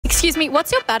Excuse me,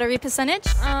 what's your battery percentage?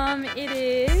 It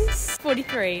is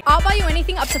 43. I'll buy you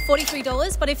anything up to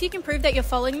 $43, but if you can prove that you're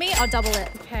following me, I'll double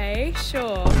it. Okay,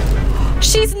 sure.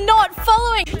 She's not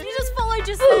following. You just followed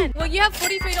just then. Well, you have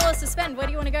 $43 to spend. Where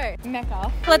do you want to go?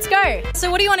 Mecca. Let's go.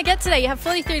 So what do you want to get today? You have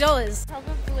 $43.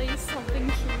 Probably something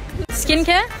cute.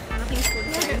 Skincare?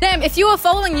 Damn, if you were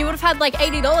following, you would have had like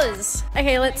 $80.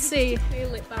 Okay, let's see.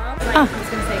 Lip balm.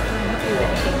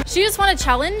 She just won a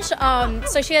challenge.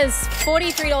 So she has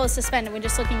 $43 to spend, and we're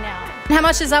just looking now. And how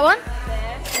much is that one?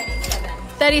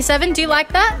 37. Do you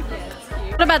like that? Yeah, it's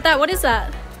cute. What about that? What is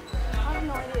that? I have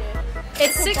no idea.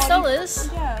 It's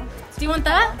 $6. Yeah. Do you want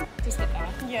that? Just get that.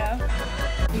 Yeah.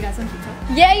 You guys on TikTok?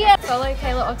 Yeah. Follow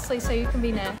Kayla Oxley so you can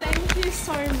be there. Thank you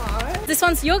so much. This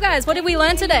one's your guys. What did we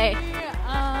learn today?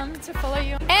 To follow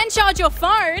you. And charge your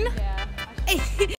phone. Yeah.